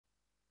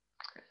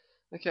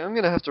Okay, I'm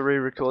gonna have to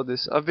re-record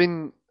this. I've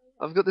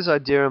got this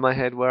idea in my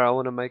head where I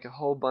want to make um, a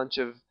whole bunch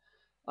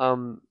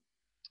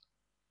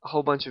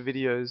of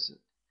videos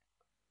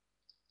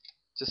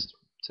just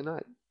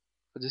tonight.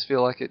 I just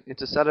feel like it.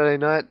 It's a Saturday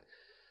night.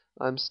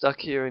 I'm stuck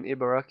here in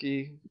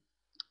Ibaraki,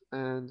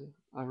 and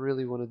I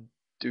really want to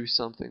do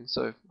something.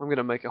 So I'm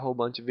gonna make a whole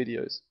bunch of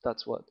videos.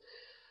 That's what.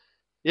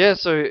 Yeah.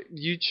 So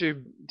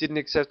YouTube didn't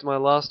accept my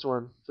last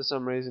one for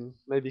some reason.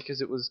 Maybe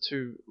because it was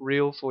too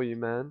real for you,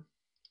 man.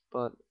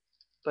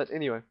 But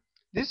anyway,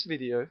 this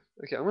video,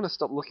 okay, I'm going to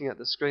stop looking at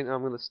the screen and I'm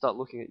going to start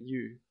looking at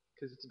you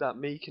because it's about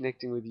me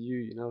connecting with you,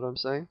 you know what I'm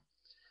saying?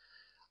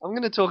 I'm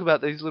going to talk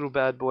about these little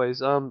bad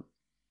boys.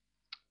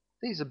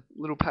 These are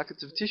little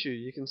packets of tissue,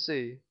 you can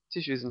see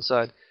tissues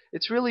inside.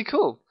 It's really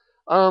cool.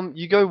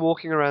 You go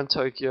walking around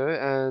Tokyo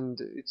and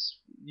it's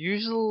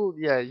usual,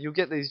 yeah, you'll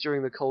get these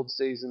during the cold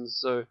seasons,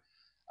 so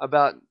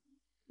about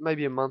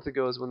maybe a month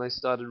ago is when they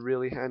started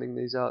really handing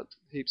these out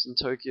heaps in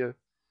Tokyo.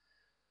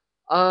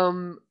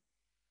 Um,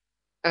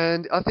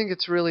 And I think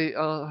it's really,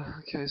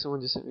 okay,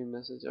 someone just sent me a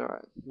message.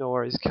 Alright, no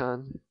worries,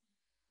 Khan.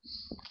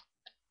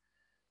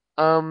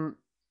 Um,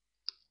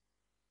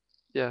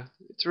 yeah,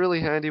 it's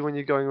really handy when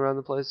you're going around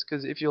the place,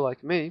 because if you're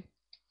like me,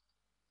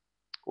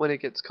 when it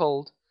gets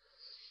cold,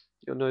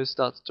 your nose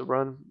starts to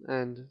run,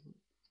 and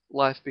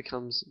life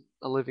becomes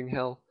a living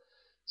hell.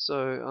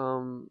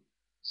 So,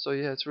 so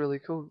yeah, it's really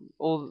cool.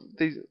 All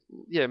these,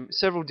 yeah,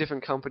 several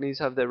different companies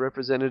have their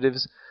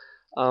representatives,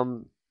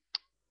 um,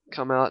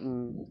 come out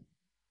and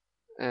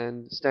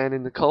stand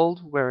in the cold,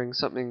 wearing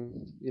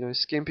something,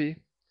 skimpy,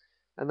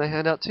 and they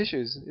hand out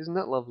tissues. Isn't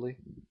that lovely?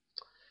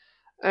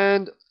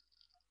 And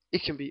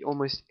it can be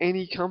almost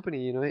any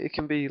company, It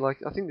can be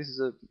like, I think this is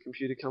a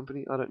computer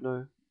company. I don't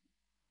know.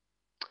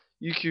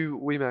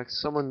 UQ Wemax.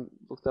 Someone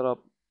look that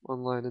up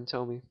online and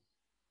tell me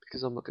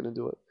because I'm not going to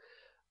do it.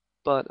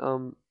 But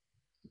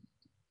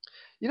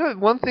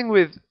one thing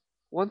with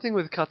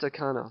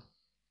katakana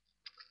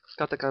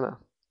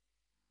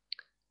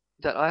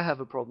that I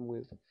have a problem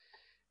with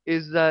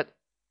is that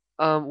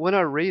when I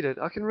read it,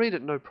 I can read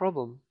it no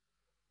problem.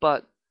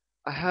 But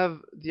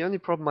the only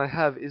problem I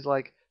have is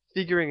like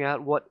figuring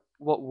out what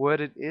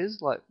word it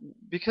is, like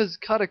because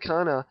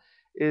katakana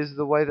is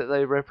the way that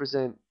they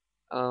represent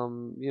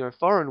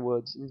foreign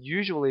words, and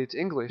usually it's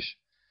English.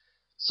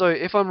 So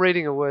if I'm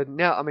reading a word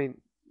now, I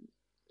mean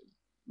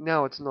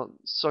now it's not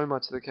so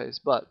much the case,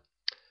 but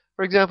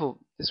for example,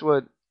 this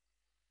word,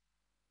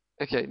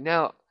 okay,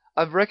 now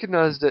I've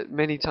recognized it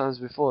many times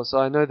before, so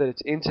I know that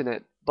it's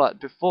internet,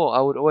 but before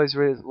I would always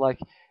read it like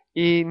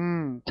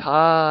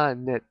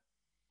internet.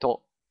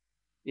 What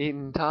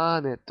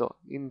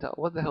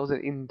the hell is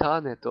it?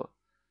 Interneto.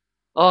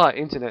 Ah,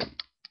 internet.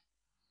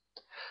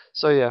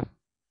 So yeah,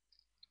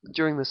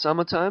 during the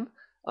summertime,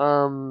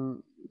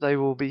 they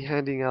will be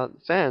handing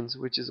out fans,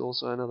 which is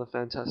also another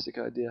fantastic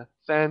idea.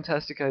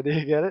 Fantastic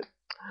idea, get it?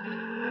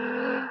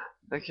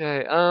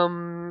 Okay.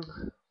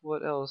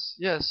 What else?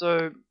 Yeah.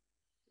 So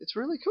it's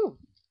really cool.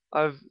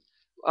 I've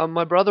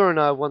my brother and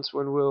I once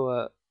when we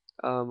were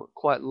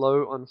quite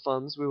low on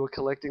funds, we were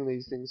collecting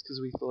these things because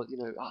we thought,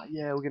 oh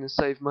yeah, we're gonna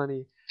save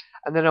money.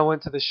 And then I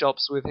went to the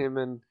shops with him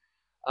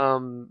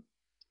um,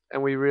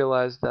 and we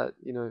realized that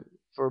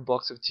for a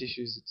box of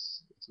tissues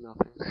it's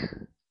nothing.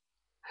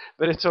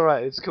 But it's all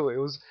right. It's cool. It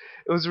was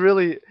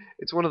really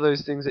it's one of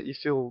those things that you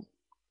feel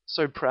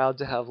so proud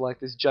to have, like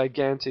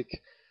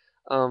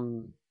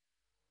um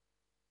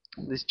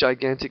this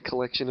gigantic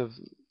collection of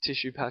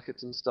tissue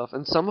packets and stuff.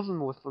 And some of them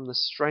were from the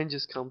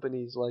strangest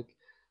companies, like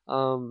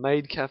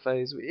maid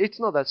cafes. It's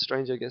not that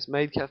strange, I guess.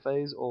 Maid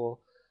cafes or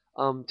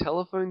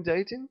telephone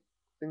dating,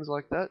 things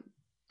like that,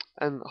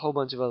 and a whole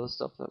bunch of other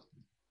stuff that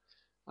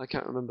I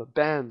can't remember.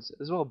 Bands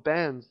as well.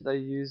 Bands, they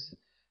use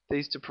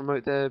these to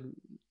promote their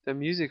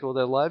music or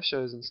their live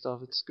shows and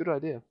stuff. It's a good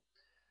idea.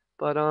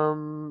 But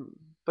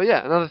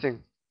yeah, another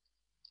thing,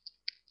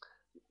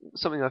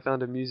 something I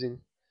found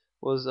amusing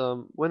was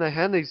when they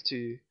hand these to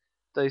you,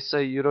 they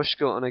say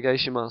 "Yoroshiku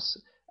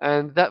onegaishimasu,"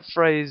 and that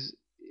phrase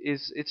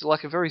it's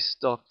like a very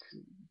stock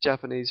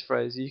Japanese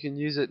phrase. You can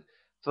use it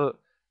for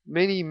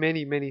many,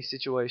 many, many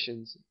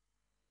situations,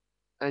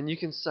 and you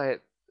can say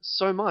it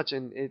so much,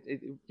 and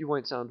you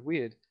won't sound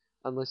weird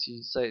unless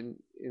you say it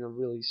in a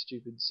really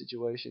stupid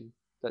situation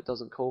that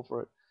doesn't call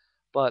for it.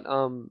 But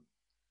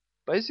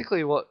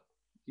basically, what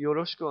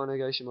 "Yoroshiku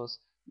onegaishimasu,"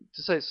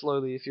 to say it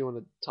slowly if you want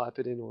to type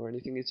it in or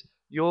anything, it's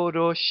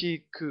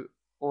 "Yoroshiku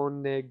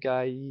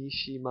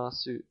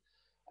onegaishimasu,"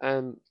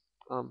 and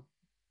um,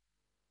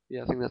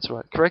 yeah, I think that's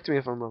right. Correct me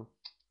if I'm wrong.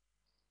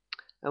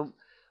 And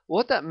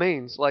what that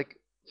means, like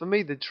for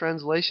me, the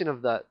translation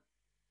of that,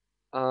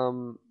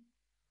 um,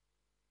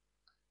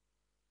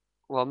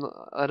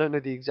 well, I don't know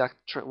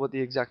what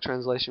the exact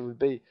translation would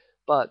be,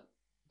 but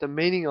the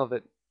meaning of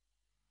it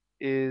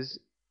is,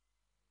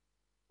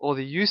 or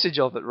the usage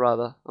of it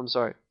rather. I'm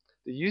sorry.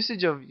 The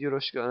usage of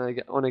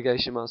 "Yoroshiku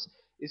onegaishimasu"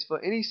 is for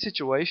any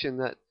situation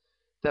that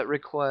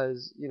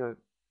requires,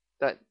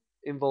 that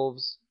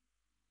involves,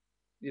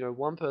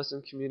 one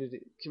person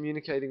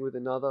communicating with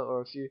another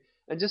or a few,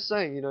 and just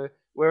saying,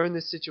 we're in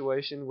this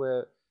situation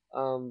where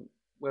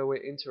we're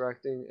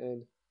interacting,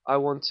 and I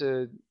want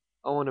to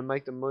I want to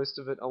make the most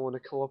of it. I want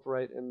to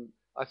cooperate, and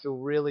I feel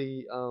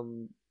really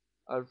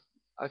I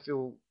I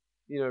feel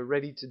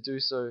ready to do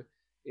so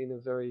in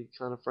a very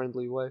kind of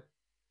friendly way.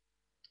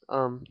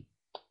 Um,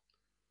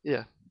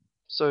 yeah.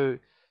 So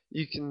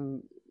you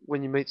can,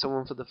 when you meet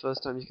someone for the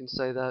first time, you can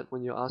say that.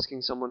 When you're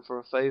asking someone for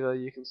a favor,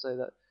 you can say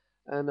that.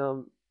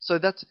 And so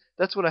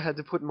that's what I had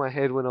to put in my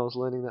head when I was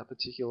learning that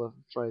particular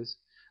phrase.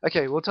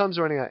 Okay, well, time's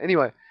running out.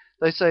 Anyway,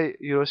 they say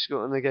yoroshiku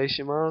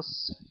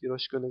onegaishimasu,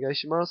 yoroshiku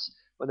onegaishimasu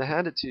when they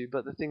hand it to you.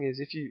 But the thing is,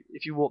 if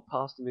you walk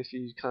past them, if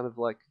you kind of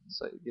like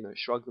say,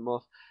 shrug them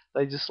off,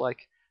 they just like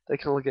they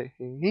kind of look at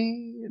and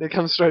it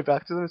comes straight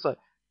back to them. It's like,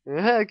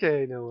 "Yeah,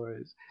 okay, no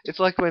worries." It's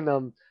like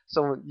when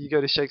someone you go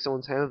to shake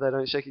someone's hand and they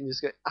don't shake it, and you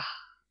just go,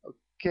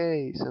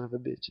 okay, son of a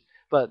bitch.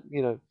 But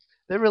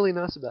they're really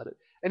nice about it.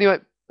 Anyway,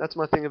 that's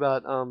my thing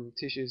about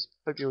tissues.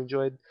 Hope you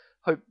enjoyed.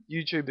 Hope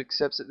YouTube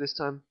accepts it this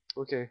time.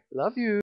 Okay, love you.